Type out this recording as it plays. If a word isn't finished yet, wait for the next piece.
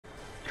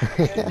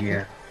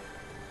Yeah.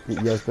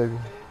 Yes, baby.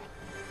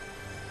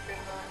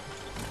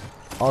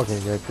 Okay,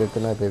 yeah, good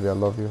night, baby. I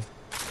love you.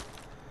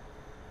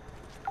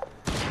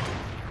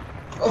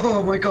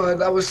 Oh my god,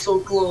 that was so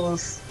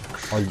close.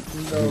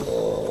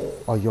 Oh,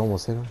 No. you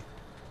almost hit him.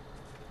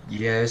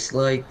 Yeah, it's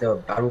like the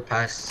battle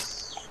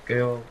pass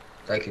girl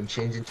that can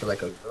change into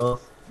like a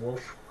wolf.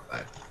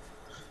 Okay.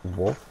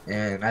 Wolf?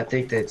 And I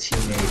think the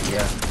teammate,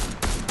 yeah.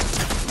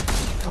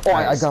 Oh,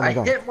 I Nice. got him, I I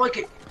got him. hit Mikey.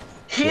 Yeah.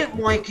 Hit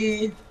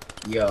Mikey.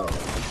 Yo.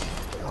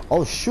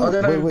 Oh, Oh, shoot.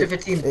 Wait, wait.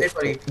 different team. Third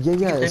party. Yeah, We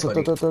yeah, can it's third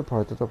a party. third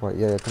part, the third part.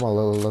 Yeah, yeah, come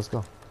on, let's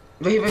go.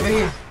 Right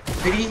here.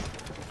 Did he?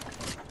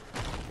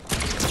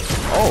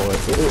 Oh,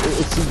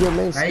 it's your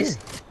main skin. Nice.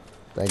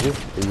 Thank you.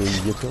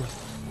 You too.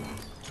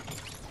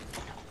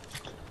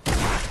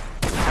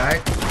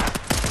 Alright.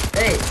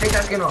 Hey, take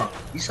that skin off.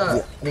 You saw Yeah.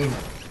 it. I mean,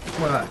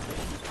 come on.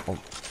 Oh,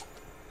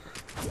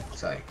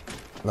 Sorry.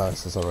 no,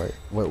 it's alright.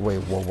 Wait,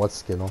 what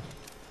skin off?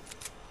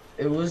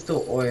 It was the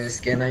oil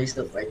skin. I used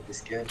to like the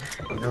skin.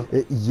 You know?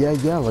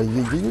 Yeah, like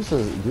you use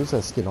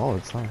that skin all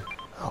the time.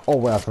 Oh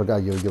wait, I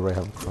forgot you already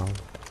have a crown.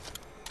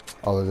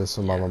 Oh, this is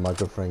from Yeah. my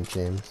good friend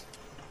James.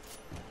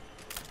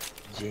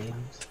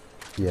 James.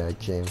 Yeah,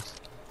 James.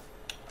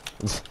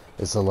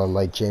 It's a lot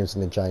like James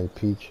and the Giant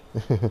Peach.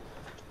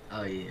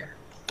 Oh yeah.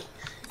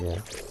 Yeah.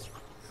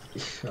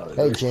 Oh, Hey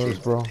there's James, James.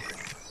 bro.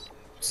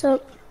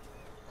 So,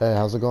 Hey,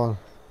 how's it going?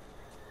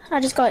 I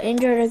just got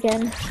injured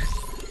again.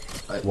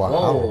 Like, Wow.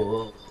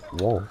 whoa.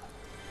 Whoa.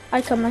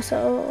 I cut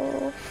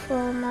myself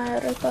from my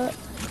other cut.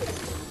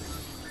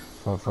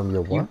 From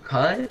your You what?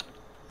 cut?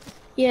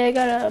 Yeah, I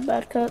got a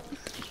bad cut.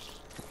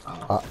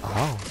 Oh.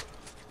 How?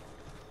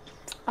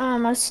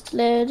 I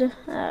slid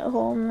at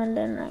home and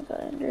then I got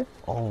injured.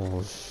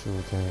 Oh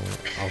shoot, dang.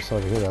 I'm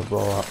sorry to hear that, bro.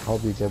 I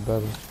hope you get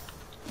better.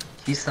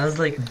 He sounds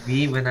like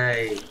me when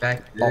I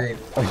back Oh. then.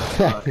 Oh my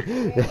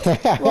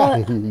god.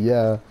 What?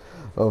 Yeah,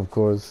 of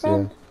course, yeah.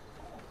 Friend?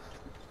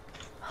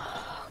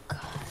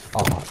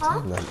 Oh,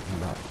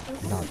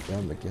 damn, not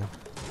them again.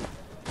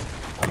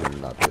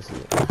 I'm not this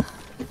again.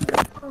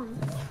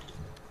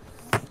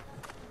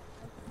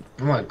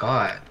 Oh my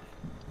god.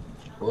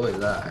 What was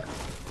that?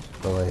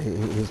 But like,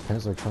 his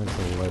parents are trying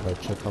to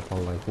like check up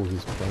on like who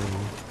he's playing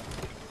with.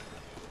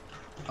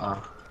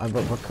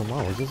 But come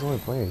on, we're just only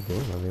playing a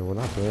game. I mean, we're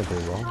not doing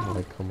anything wrong.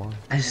 Like, come on.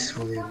 I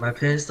swear, my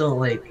parents don't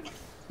like.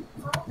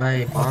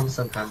 My mom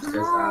sometimes does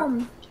that,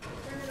 Mom.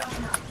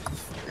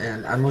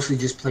 and I mostly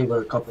just play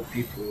with a couple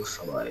people.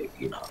 So like,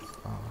 you know.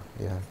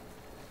 Yeah.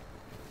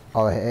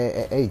 Oh,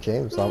 hey,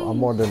 James, I'm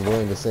more than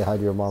willing to say hi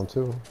to your mom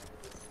too.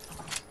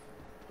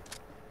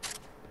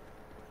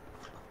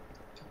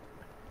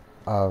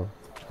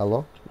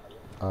 Hello?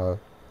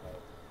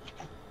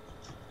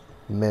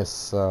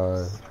 Miss,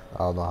 I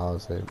don't know how to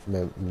say it.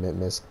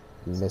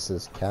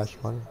 Mrs. Cash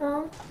Money?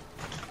 No.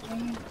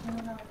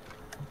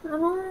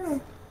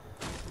 No.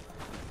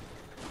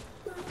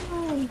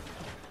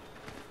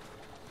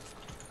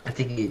 I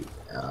think he,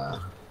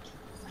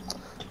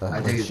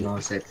 I think his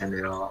mom said turn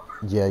it off.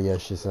 Yeah,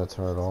 she said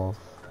turn it off.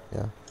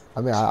 Yeah.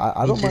 I mean,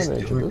 I don't mind to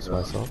introduce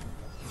myself.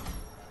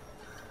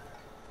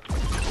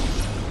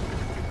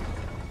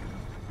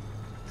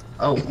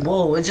 Oh,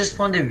 whoa, it just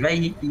spawned it right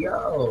here.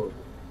 Yo.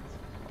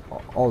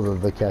 Oh,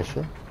 the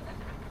cashier?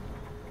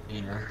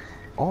 Yeah.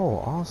 Oh,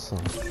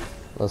 awesome.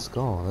 Let's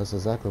go. That's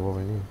exactly what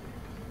we need.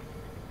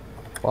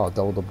 Wow,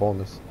 double the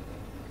bonus.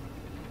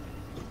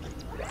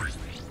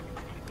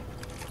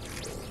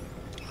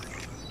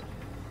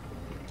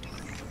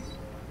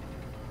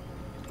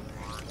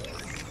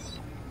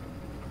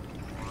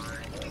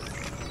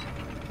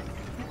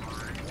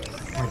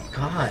 Oh my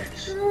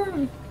gosh.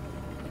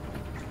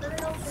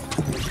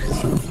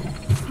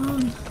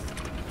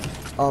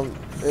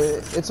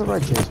 It's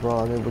alright, James, bro.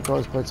 I mean, we can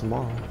always play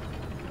tomorrow.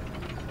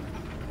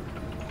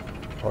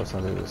 Or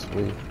Sunday this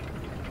week.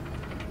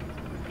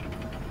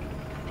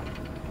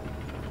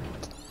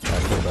 I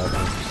feel bad,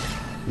 man.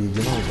 You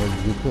know,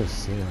 like, you could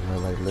see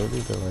him, like,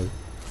 literally,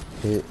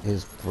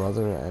 his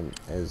brother and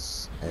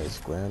his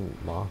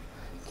grandma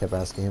kept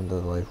asking him to,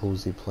 like,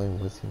 who's he playing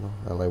with, you know?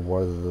 And, like,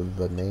 what are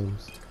the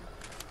names?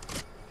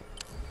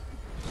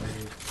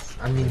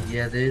 I mean,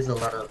 yeah, there is a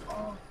lot of,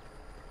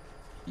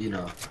 you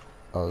know,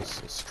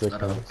 Strict a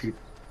lot of names? people.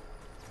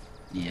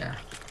 Yeah.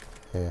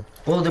 Yeah.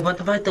 Oh, they're about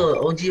to fight the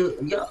OG.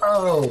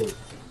 Yo.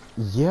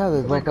 Yeah, they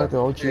Oh my look like God, the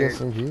OG they're-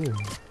 SMG.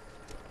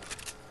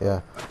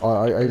 Yeah.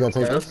 Are you gonna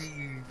take this?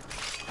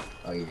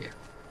 Oh yeah.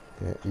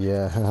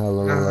 Yeah,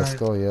 let's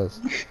go, yes.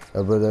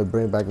 But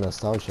bring back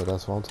nostalgia,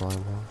 that's what I'm talking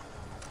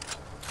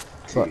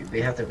about. See,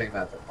 they have to bring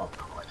back the pump.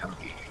 Like,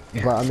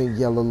 yeah. But I mean,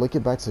 yeah,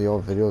 looking back to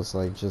your videos,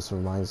 like, just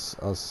reminds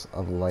us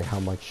of, like, how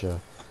much, you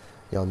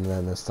know,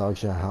 the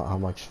nostalgia, how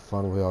much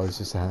fun we always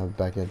used to have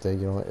back in the day,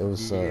 you know? It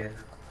was, Yeah.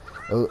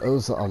 it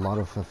was a lot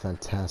of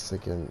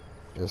fantastic and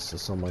just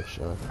so much,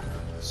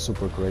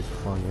 super great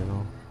fun, you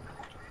know?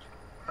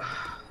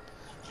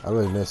 I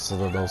really miss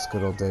those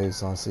good old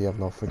days, honestly. I've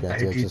not forgot.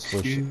 I just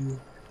wish.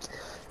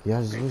 Yeah,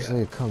 I just wish they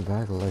could come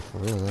back, like, for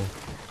real.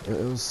 It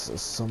was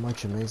so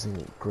much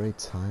amazing, great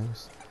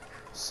times.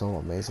 so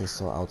amazing,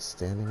 so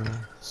outstanding, you know,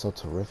 so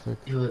terrific.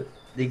 Yo,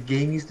 the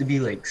game used to be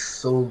like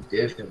so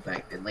different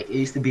back then. Like it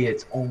used to be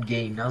its own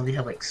game. Now they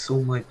have like so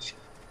much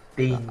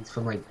things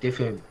from like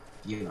different,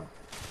 you know.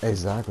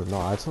 Exactly. No,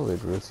 I totally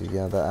agree with you.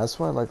 Yeah, that's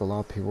why like a lot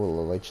of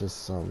people like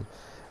just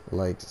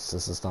like just to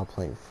stop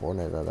playing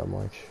Fortnite that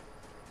much.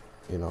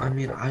 You I know.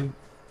 mean,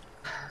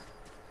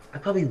 I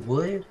probably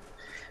would,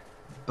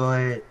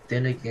 but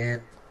then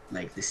again,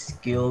 like the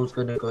skill's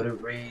gonna go to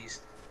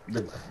waste.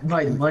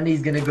 My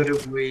money's gonna go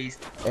to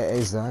waste.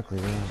 Exactly.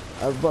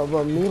 Yeah. But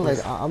And me like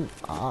plus,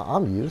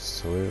 I'm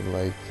used to it.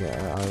 Like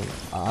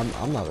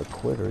I'm not a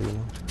quitter. You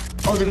know.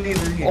 oh, they're here,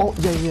 they're here. Oh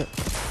yeah yeah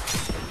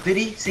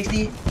 50,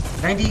 60,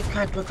 90,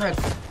 crack, crack, crack.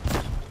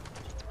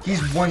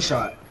 He's one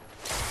shot.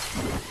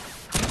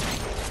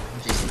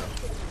 I'm chasing him.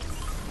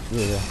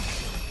 yeah yeah.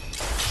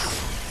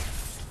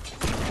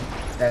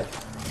 That,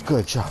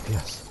 Good job.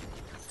 Yes.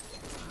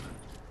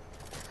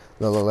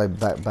 No, like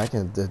back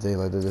in the day,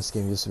 like this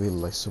game used to be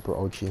like super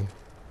OG.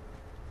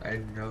 I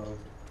know.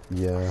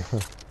 Yeah.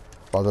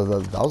 Oh,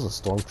 that was a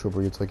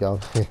stormtrooper you took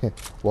out.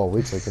 Well,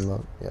 we took him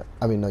out. Yeah.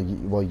 I mean, no,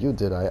 well, you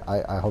did.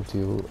 I helped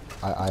you.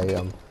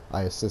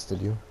 I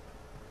assisted you.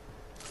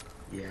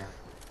 Yeah.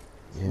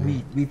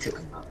 Yeah. We took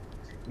him out.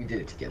 We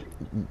did it together.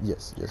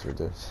 Yes, yes, we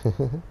did.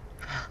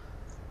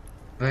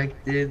 Back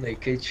then, like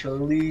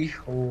controller,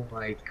 oh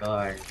my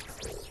god.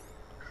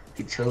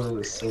 Controller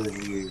was so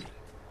weird.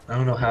 I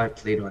don't know how I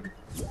played on it.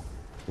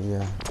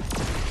 Yeah.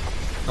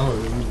 Oh,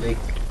 like,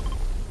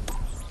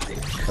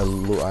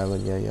 Blue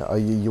Island. Yeah, yeah.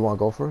 You want to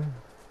go for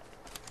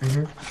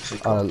it?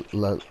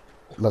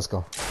 Let's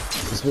go.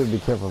 Just be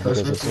careful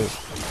because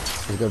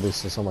there's gonna be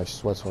so much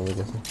sweat when we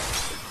get there.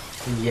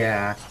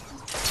 Yeah.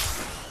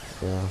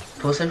 Yeah.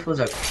 Pulse rifles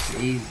are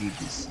crazy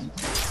to see.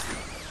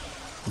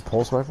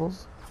 Pulse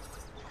rifles?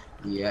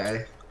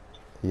 Yeah.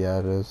 Yeah,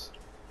 it is.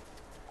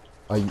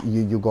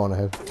 You go on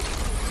ahead.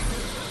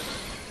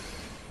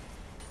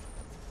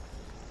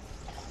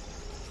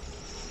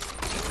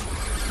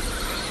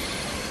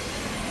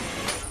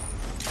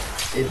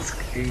 It's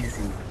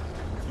crazy.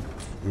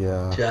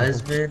 Yeah.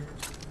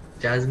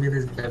 Jasmine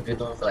has been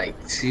on for like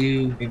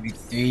 2, maybe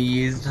 3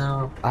 years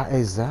now.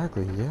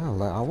 Exactly. Yeah.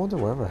 Like I wonder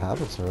whatever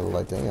happened to her.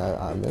 Like, dang,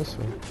 I miss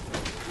her.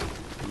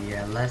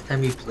 Yeah, last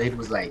time we played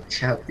was like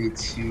chapter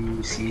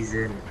 2,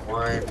 season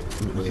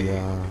 1. Wait.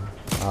 Yeah.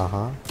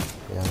 Uh-huh.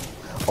 Yeah.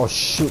 Oh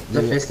shoot.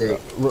 Yeah, yeah. Sophistic.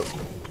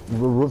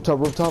 Rooftop,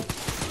 rooftop.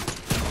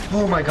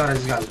 Oh my god, I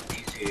just got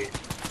lasered.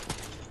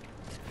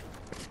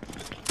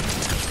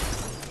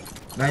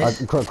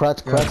 Nice.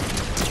 Cracked, Yeah. cracked.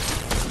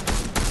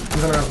 I'm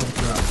coming up, I'm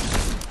coming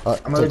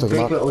up. I'm gonna Took him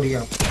break out. with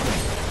ODM.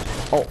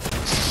 Oh,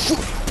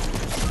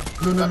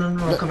 shoot. No,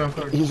 I'm coming, I'm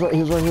coming. He's right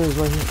here, he's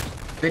right here.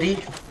 50?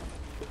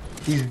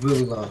 He's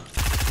really low.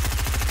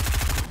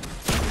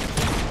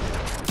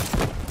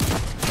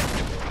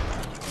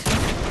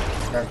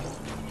 That,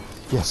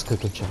 Yes, good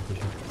job, good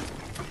job.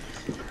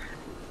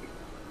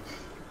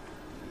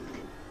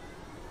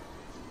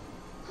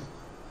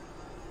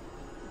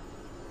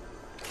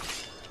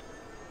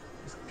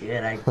 it's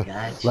good, I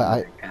got you,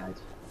 Like, I got you.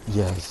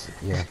 yes,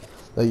 yeah.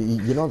 Like,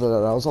 you know,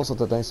 that was also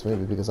the thanks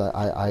maybe because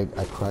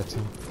I cracked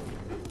him.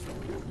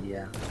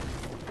 Yeah.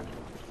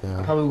 I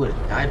Yeah. probably would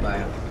have died by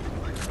him.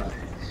 Oh my god.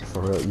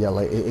 For real, yeah,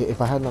 like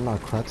if I had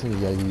not cracked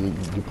him, yeah,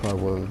 you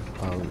probably would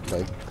have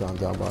like gone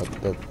down. But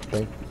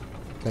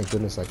thank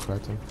goodness I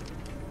cracked him.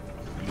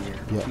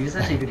 Yeah. Yeah, He was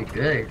actually pretty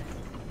good.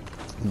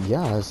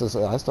 yeah. It's just,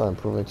 I started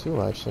improving too,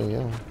 actually.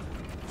 Yeah.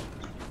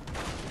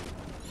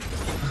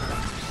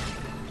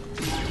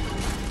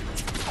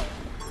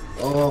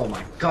 Oh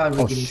my god,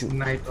 we're Oh getting shoot.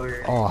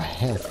 sniper. Oh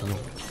heck no.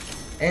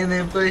 And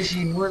then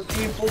pushing more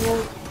people.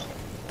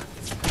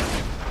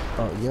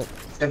 Oh yep.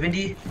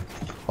 70.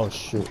 Oh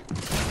shoot.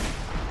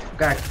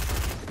 God.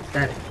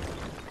 That.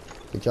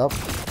 Good job.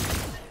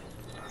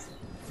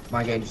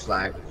 My game just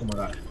lagged. Oh my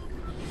god.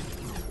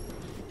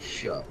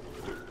 Shut.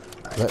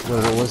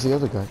 Where's the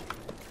other guy?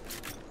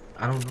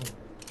 I don't know.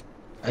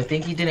 I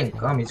think he didn't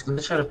come. He's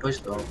gonna try to push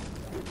though.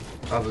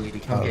 Probably to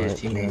come get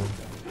his Alright, teammate.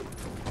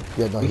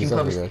 yeah. Yeah, no, We he's can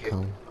probably definitely skip.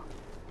 gonna come.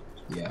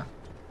 Yeah.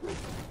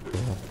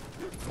 Yeah.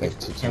 Like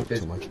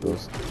too much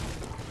bills.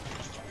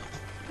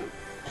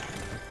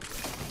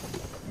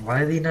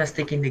 Why are they not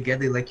sticking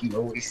together like you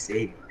always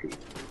say?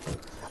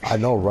 I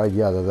know, right?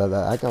 Yeah,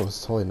 that guy was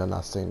totally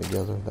not staying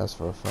together. That's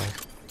for a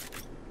fact.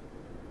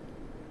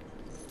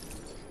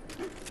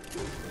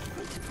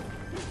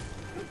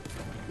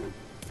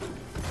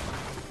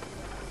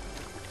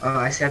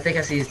 I see. I think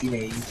I see his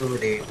teammate. He's over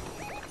there.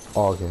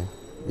 Oh, okay.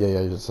 Yeah,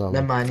 yeah, just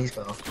Never mind. He's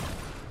gone.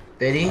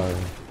 30. Alright.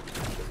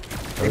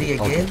 30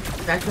 again.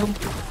 Back him.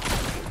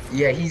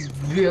 Yeah, he's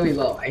really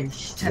low. I he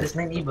tried to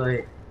snipe me,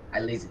 but I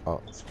lasered.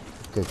 Oh,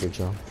 good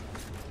job.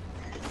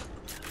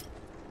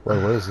 Wait,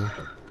 where is he?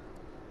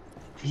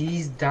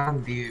 He's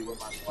down there where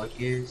my block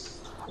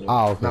is.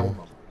 Ah, okay. Not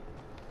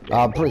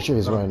I'm pretty sure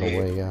he's Not running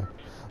there. away, yeah.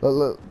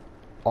 Look.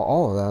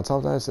 Oh, on top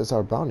of that, it's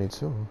our bounty,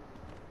 too.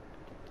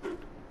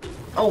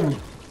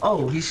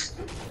 Oh, he's.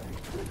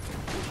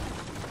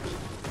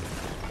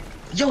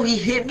 Yo, he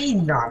hit me?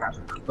 Nah.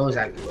 knows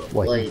how to go.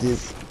 What he did?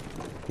 Boys.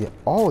 Yeah.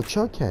 Oh,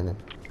 Chuck Cannon.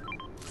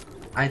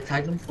 I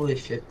tagged him for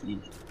his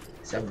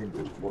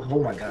 57. Well,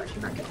 oh my gosh,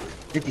 you're not getting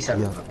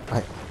 57.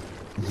 Yeah.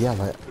 Yeah,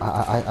 like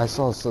I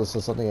saw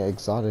something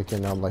exotic,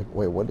 and I'm like,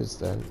 wait, what is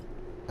that?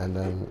 And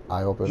then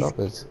I open it up.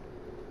 It's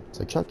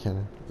a Chuck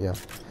Cannon. Yeah.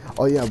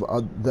 Oh yeah.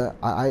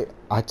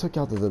 I took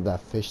out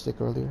that fish stick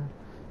earlier.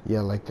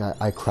 Yeah, like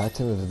I cracked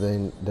him,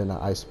 and then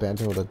I spammed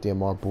him with a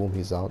DMR. Boom,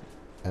 he's out.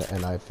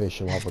 And I fish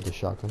him off with the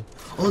shotgun.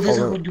 Oh, there's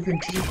a whole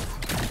different team.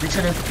 They're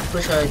trying to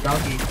push a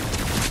donkey.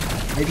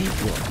 Maybe?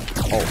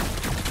 Yeah. Oh.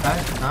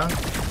 Huh?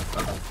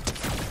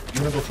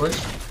 You wanna go push?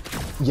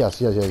 Yes.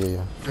 Yeah.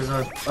 There's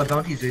a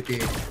donkey's right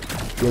there.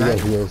 Yeah,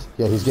 he is.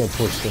 Yeah, he's getting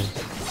pushed in.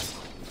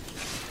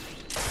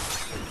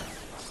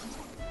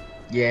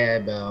 Yeah,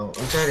 bro.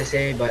 I'm trying to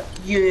say, but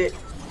yeah.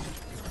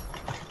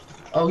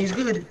 Oh, he's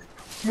good.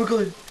 We're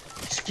good.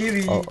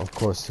 Scary. Oh, of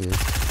course he is.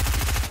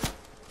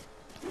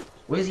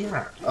 Where's he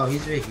at? Oh,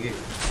 he's right here.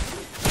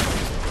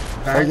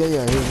 Oh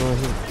yeah, he's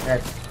right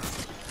here.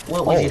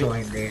 What was he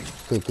doing there?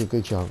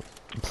 Good job.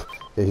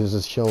 Yeah, he was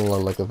just chilling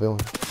like a villain.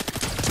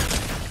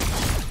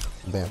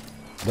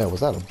 Damn, was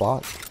that a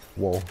bot?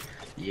 Whoa.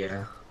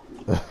 Yeah.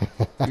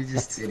 He's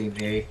just sitting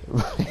there.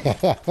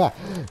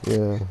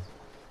 Yeah.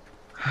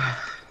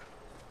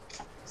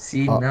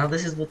 See, now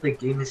this is what the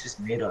game is just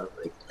made of,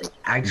 like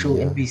actual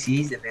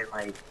NPCs, and then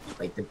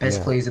like the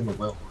best players in the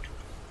world.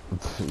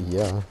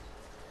 Yeah.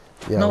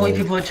 Yeah. No way,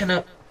 people are trying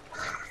to.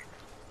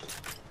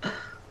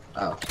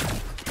 Oh.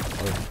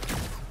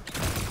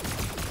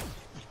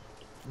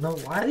 No,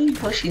 why are you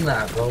pushing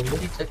that, bro?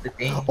 What you took the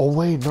thing? Oh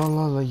wait,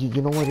 no,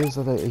 you know what it is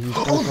that he's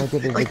trying to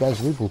get the guy's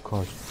reboot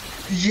card.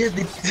 Yeah,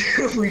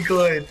 oh my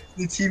god,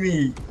 the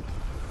teammate.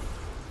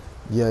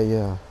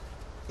 Yeah.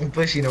 I'm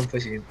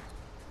pushing.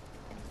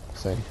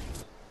 Same.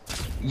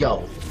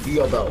 Yo,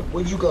 bro,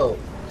 where'd you go?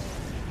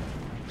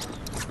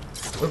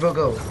 Where'd bro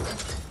go?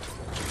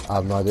 I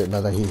have no idea.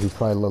 No, that he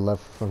probably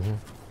left from here.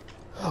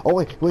 Oh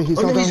wait, he's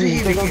Oh, not no, down here.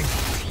 He's not down.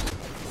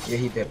 Yeah,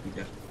 he dead.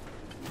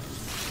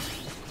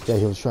 Yeah,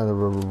 he was trying to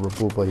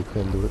reboot, but he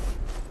couldn't do it.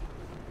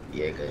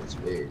 Yeah, guys,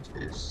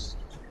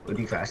 we'll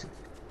do fast.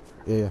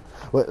 Yeah.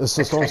 Wait,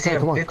 so I see him,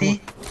 come on. Got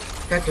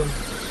him.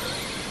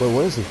 Wait,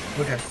 where is he?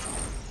 Okay.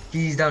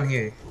 He's down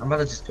here. I'm about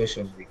to just push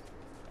him.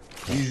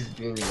 He's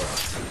really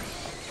lost.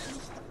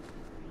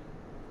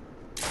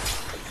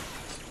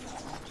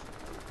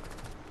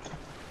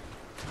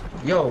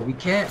 Yo, we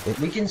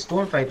can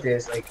storm fight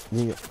this, like.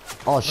 Yeah.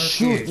 Oh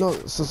shoot, no,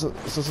 so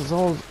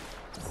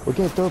we're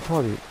getting third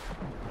party.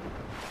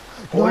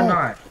 Or No.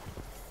 not.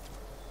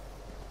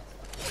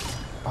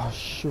 Oh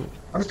shoot.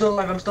 I'm still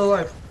alive.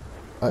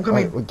 I'm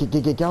coming.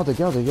 Get out there,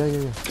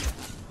 yeah.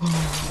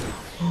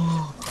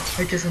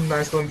 I guess I'm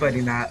not storm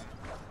fighting that.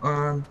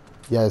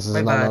 Yeah, this is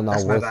My not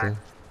bad. worth it.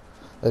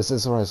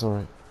 It's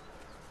alright.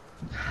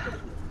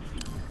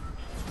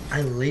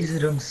 I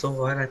lasered him so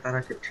hard I thought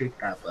I could trick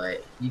that,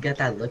 but you got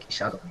that lucky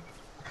shot on me.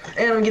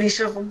 And I'm getting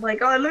shot from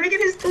like, oh, let me get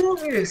his storm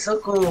here. So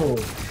cool.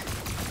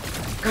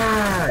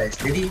 Gosh,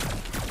 did he?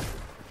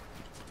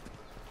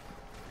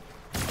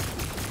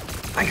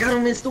 I got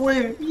him in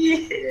storm.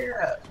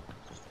 Yeah.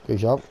 Good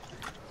job.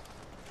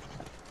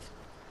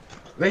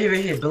 Right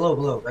here,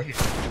 below, right here.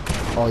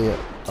 Oh yeah.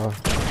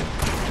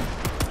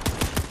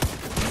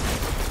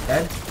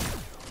 Dead?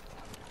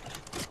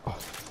 Oh,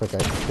 okay.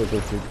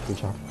 Good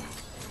job.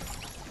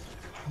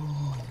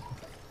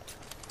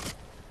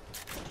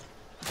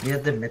 You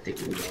have the mythic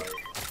Uber.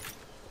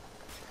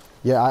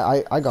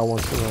 Yeah, I got one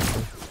too.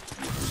 Actually.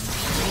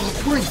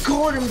 Oh my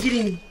god, I'm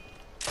getting.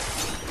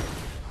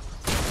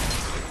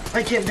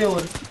 I can't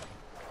build.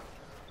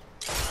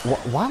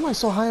 Why am I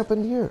so high up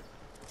in the air?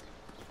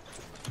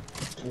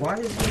 Why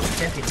is he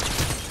camping?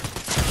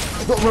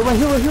 No, right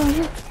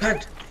here.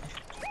 God.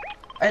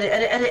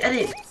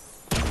 Edit.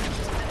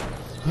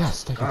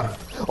 Yes, take it.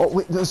 Oh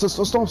wait,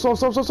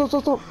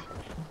 stop.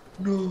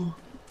 No.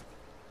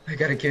 I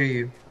gotta kill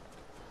you.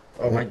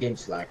 Oh, my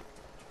game's lag.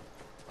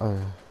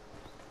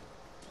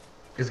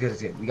 It's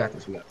good. We got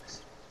this.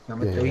 I'm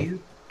gonna kill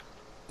you.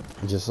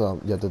 Just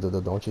yeah,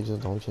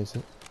 don't chase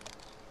it.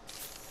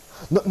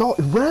 No,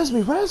 res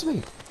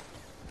me.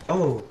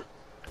 Oh.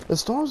 The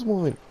storm's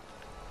moving.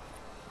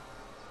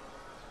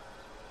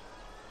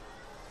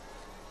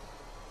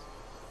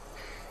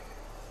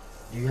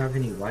 Do you have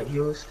any white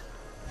heals?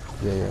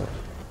 Yeah.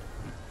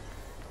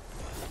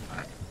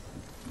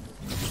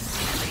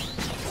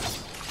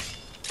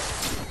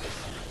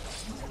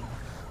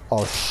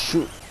 Oh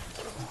shoot.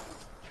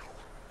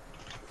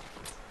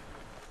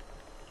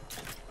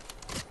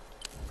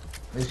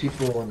 There's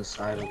people on the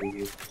side over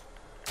here.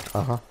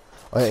 Oh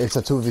yeah, it's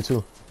a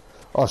 2v2.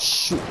 Oh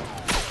shoot.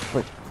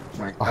 Wait.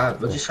 My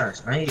god, we're just trying to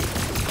snipe.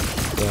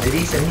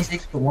 Yeah.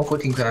 76 for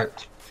 114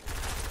 cracked.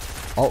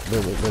 Oh, the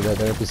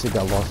NPC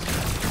got lost.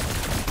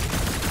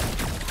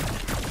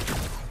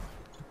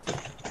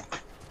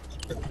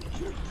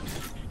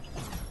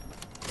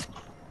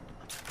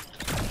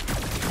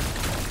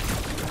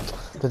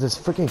 That this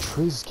freaking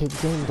trees keep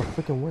getting the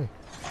freaking way.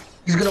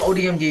 He's gonna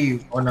ODM get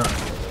you or not.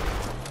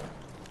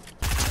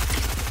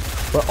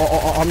 But,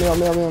 on me, on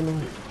me, on me, on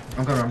me.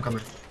 I'm coming, I'm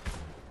coming.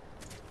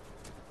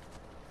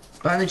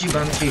 Behind the tree,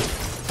 behind the tree.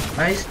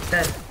 Nice,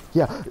 dead.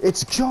 Yeah,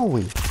 it's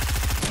Joey.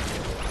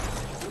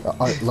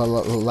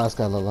 Last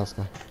guy, last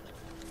guy.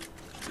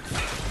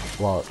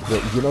 Well,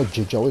 you know,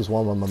 Joey's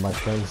one of my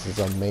friends.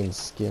 His main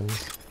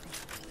skins.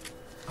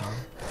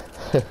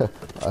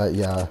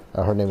 Yeah,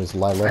 her name is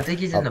Lila. I think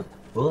he's in the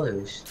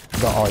bush.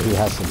 No, oh, he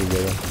has to be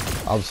there.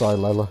 I'm sorry,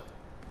 Lila.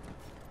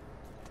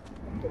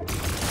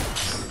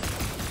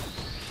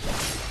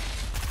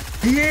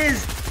 He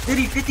is!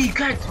 50,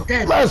 cracked,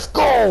 dead. Let's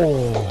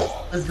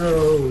go! Let's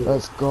go.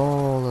 Let's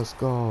go, let's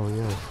go,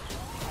 yes.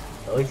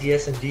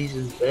 OGS and D's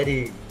is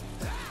ready.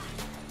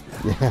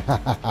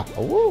 Yeah,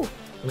 woo!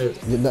 Look,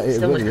 You know, it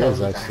someone really is,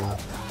 comes actually.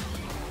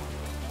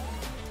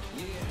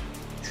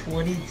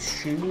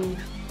 22?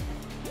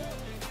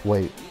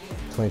 Wait,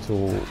 22,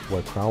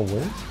 what, crown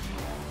wins?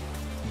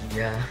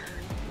 Yeah.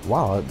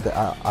 Wow,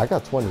 I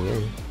got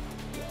 28.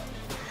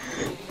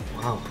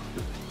 Wow.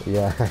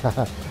 Yeah,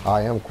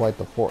 I am quite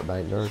the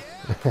Fortnite nerd.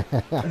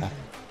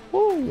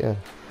 Oh yeah.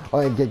 Oh,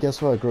 and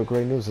guess what?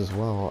 Great news as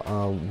well.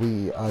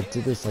 We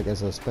did this like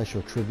as a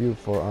special tribute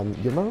for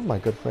you remember my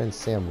good friend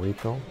Sam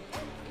Rico?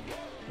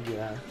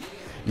 Yeah.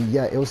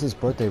 Yeah, it was his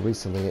birthday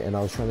recently, and I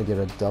was trying to get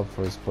a dub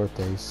for his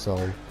birthday, so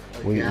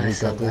we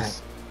got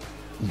this.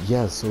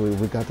 Yeah, so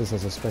we got this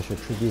as a special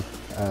tribute,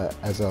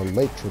 as a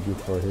late tribute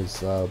for his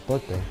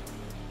birthday.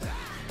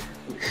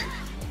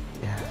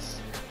 Yes.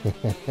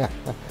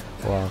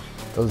 Wow.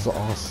 It was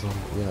awesome.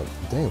 Yeah.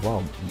 Dang,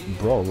 wow,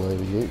 bro,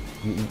 like,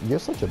 you're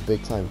such a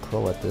big time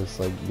pro at this.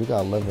 Like, you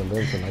got 11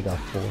 limbs and I got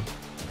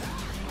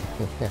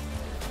 4.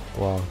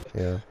 Wow,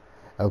 yeah.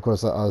 Of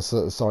course,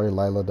 sorry,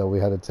 Lila, that we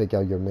had to take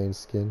out your main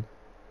skin.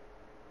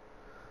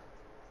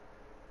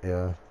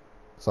 Yeah.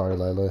 Sorry,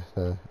 Lila,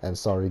 and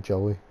sorry,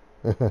 Joey.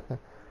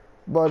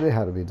 But it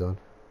had to be done.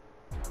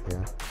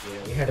 Yeah.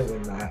 Yeah, we had to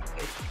win that.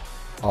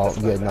 Oh,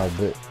 yeah, no,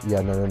 but,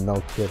 yeah,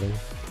 no kidding.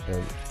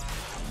 And,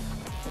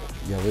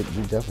 yeah, we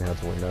definitely had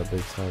to win that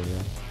big time,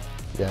 yeah.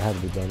 Yeah, it had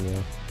to be done,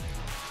 yeah.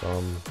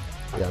 So,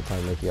 yeah,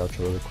 time to make the outro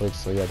really quick.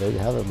 So, yeah, there you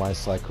have it, my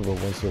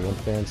Cycler101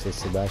 fans. It's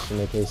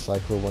Sebastian, aka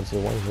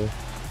Cycler101 here,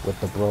 with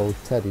the bro,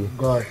 Teddy.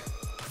 God.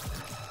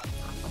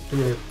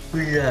 Who's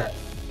that?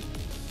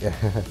 Yeah,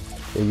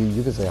 yeah,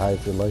 you can say hi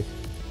if you like.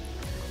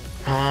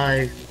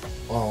 Hi.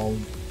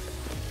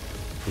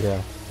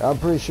 Yeah, I'm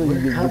pretty sure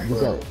you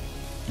got...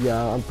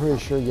 Yeah, I'm pretty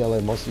sure, yeah,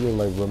 like, most of you,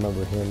 like,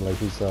 remember him. Like,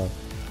 he's,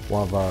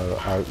 one of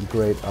our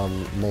great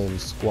main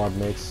squad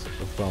mates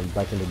from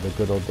back in the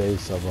good old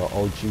days of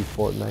OG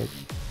Fortnite.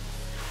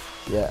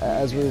 Yeah,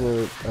 as we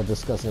were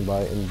discussing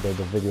about in the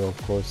video,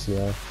 of course,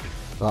 yeah.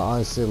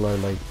 Honestly,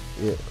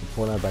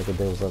 Fortnite back in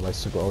the day was like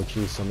super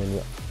OG, so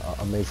many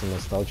amazing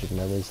nostalgic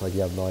memories, like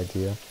you have no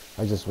idea.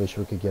 I just wish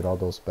we could get all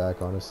those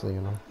back, honestly,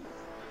 you know.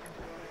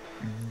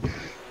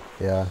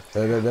 Yeah,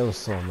 that was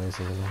so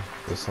amazing, you know.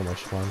 It was so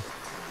much fun.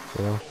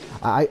 You know,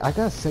 I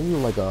gotta send you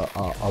like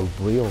a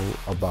reel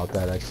about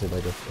that actually.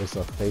 Like it's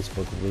a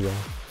Facebook reel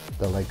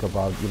that like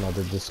about, you know,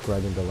 they're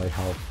describing the like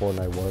how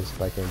Fortnite was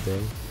back in the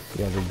day.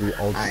 Yeah, the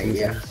old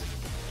seasons.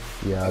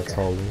 Yeah, okay.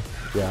 Totally.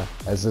 Yeah,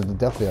 as a,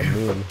 definitely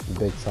a meme,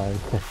 big time.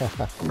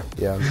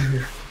 Yeah.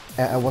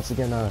 And once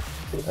again,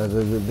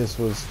 this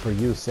was for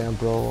you, Sam,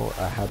 bro.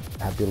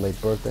 Happy late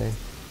birthday.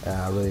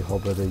 I really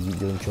hope that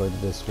you enjoyed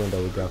this win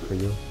that we got for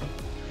you.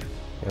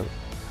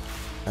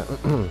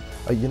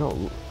 Yeah. You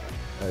know.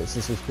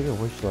 Since we're speaking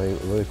of which, like,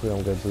 really quick,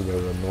 I'm gonna do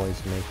the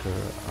noise maker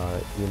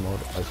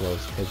emote as well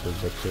as take the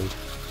victory.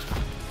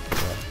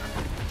 Yeah.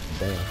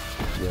 Damn.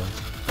 Yeah.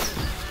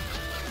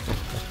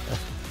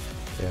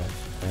 Yeah.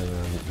 And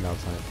then now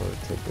time for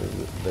take the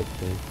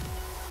victory.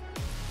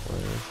 Where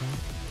is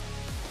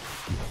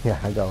it? Yeah,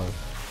 I got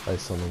like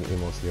so many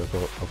emotes here,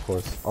 of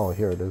course. Oh,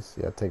 here it is.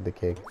 Yeah, take the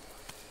cake.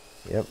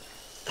 Yep.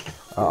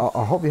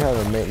 I hope you had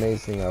an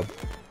amazing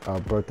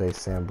birthday,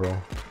 Sam, bro.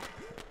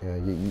 Yeah,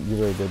 you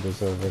really did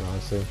deserve it,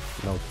 honestly.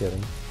 No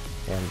kidding.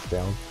 Hands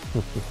down.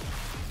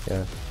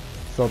 Yeah.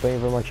 So thank you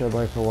very much,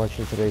 everybody, for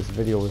watching today's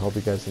video. We hope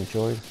you guys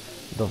enjoyed.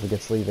 Don't forget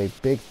to leave a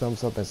big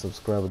thumbs up and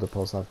subscribe with the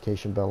post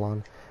notification bell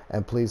on.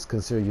 And please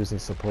consider using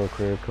support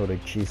creator code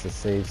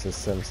JESUSSAVES at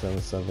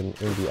 777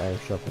 in the item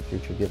shop for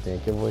future gifting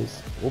and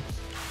giveaways. Oops.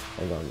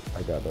 Hang on,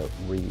 I gotta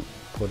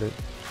re-put it.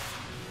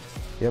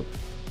 Yep.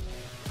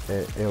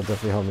 It'll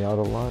definitely help me out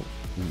a lot.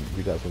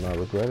 You guys will not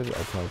regret it,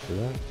 I promise you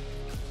that.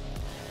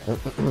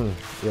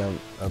 Yeah,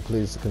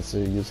 please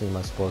consider using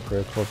my support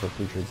credit code for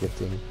future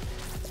gifting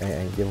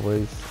and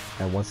giveaways.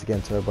 And once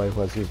again, to everybody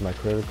who has used my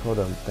credit code,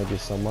 thank you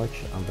so much.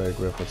 I'm very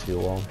grateful to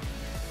you all.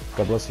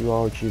 God bless you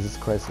all. Jesus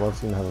Christ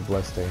loves you, and have a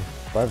blessed day.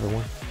 Bye,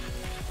 everyone.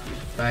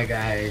 Bye,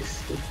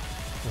 guys.